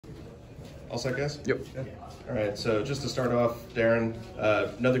All set, guys? Yep. Yeah. All right, so just to start off, Darren,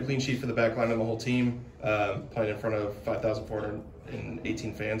 another clean sheet for the back line of the whole team, playing in front of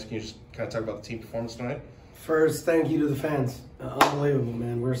 5,418 fans. Can you just kind of talk about the team performance tonight? First, thank you to the fans. Unbelievable,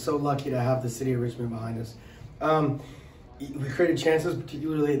 man. We're so lucky to have the city of Richmond behind us. We created chances,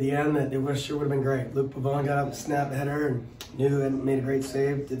 particularly at the end, that it sure would have been great. Luke Pavon got up and snapped header and knew and made a great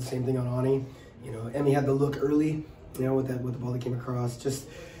save. Did the same thing on Ani. You know, Emmy had the look early, you know, with the ball that came across. Just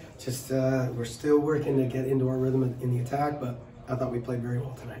we're still working to get into our rhythm in the attack, but I thought we played very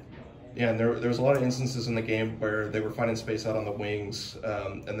well tonight. Yeah, and there was a lot of instances in the game where they were finding space out on the wings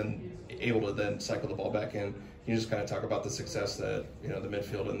and then able to then cycle the ball back in. Can you just kind of talk about the success that, you know, the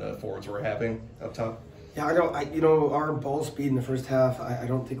midfield and the forwards were having up top? Yeah, our ball speed in the first half, I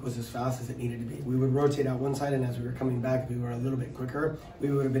don't think was as fast as it needed to be. We would rotate out one side, and as we were coming back, if we were a little bit quicker, we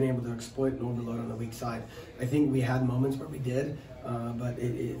would have been able to exploit and overload on the weak side. I think we had moments where we did, but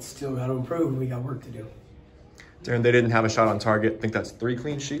it's still got to improve, and we got work to do. Darren, they didn't have a shot on target. I think that's 3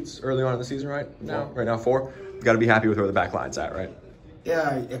 clean sheets early on in the season, right now? Right now, 4. You got to be happy with where the back line's at, right?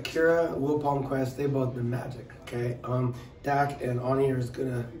 Yeah, Akira, Will Palmquist, they've both been magic, okay? Dak and Ani are as good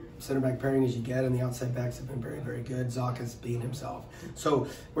a center back pairing as you get, and the outside backs have been very, very good. Zaka's being himself. So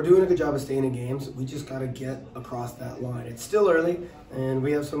we're doing a good job of staying in games. We just got to get across that line. It's still early, and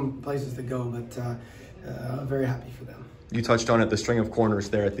we have some places to go, but very happy for them. You touched on it, the string of corners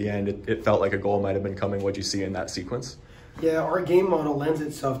there at the end. It felt like a goal might have been coming. What'd you see in that sequence? Yeah, our game model lends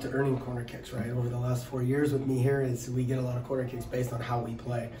itself to earning corner kicks, right? Over the last 4 years with me here, we get a lot of corner kicks based on how we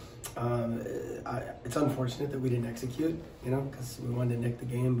play. It's unfortunate that we didn't execute, you know, because we wanted to nick the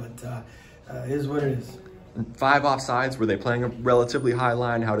game, but it is what it is. 5 offsides, were they playing a relatively high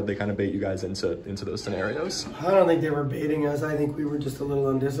line? How did they kind of bait you guys into those scenarios? I don't think they were baiting us. I think we were just a little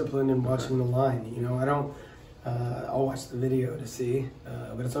undisciplined in watching the line. You know, I'll watch the video to see,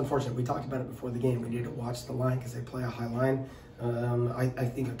 but it's unfortunate. We talked about it before the game. We need to watch the line because they play a high line. I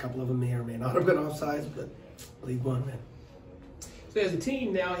think a couple of them may or may not have been offsides, but League One, man. So as the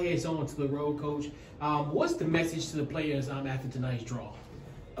team now heads on to the road, Coach, what's the message to the players after tonight's draw?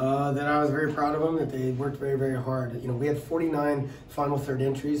 That I was very proud of them, that they worked very, very hard. You know, we had 49 final third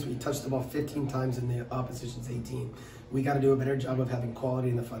entries. We touched the ball 15 times in the opposition's 18. We got to do a better job of having quality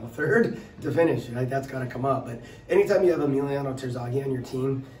in the final third to finish. Right? That's got to come up. But anytime you have Emiliano Terzaghi on your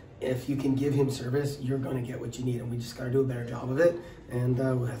team, if you can give him service, you're going to get what you need. And we just got to do a better job of it. And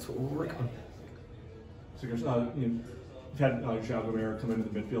that's what we're working on. So you've had João Gomera come into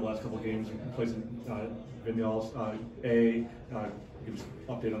the midfield last couple of games, replacing Vinyals. Give us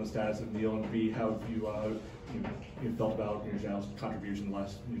an update on the status of Neil, and B, how have you felt about João's contribution in the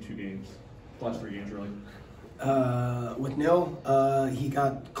last 2 games, the last 3 games, really? With Neil, he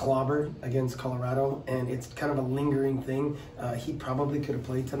got clobbered against Colorado, and it's kind of a lingering thing. He probably could have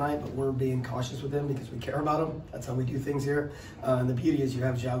played tonight, but we're being cautious with him because we care about him. That's how we do things here. And the beauty is you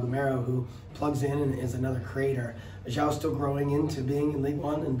have João Gomera, who plugs in and is another creator. João's still growing into being in League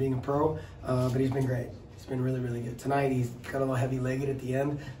One and being a pro, but he's been great. It's been really, really good. Tonight, he's got a little heavy-legged at the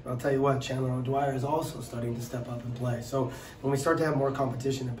end. But I'll tell you what, Chandler O'Dwyer is also starting to step up and play. So when we start to have more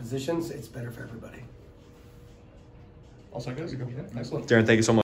competition in positions, it's better for everybody. Also, guys, excellent. Darren, thank you so much.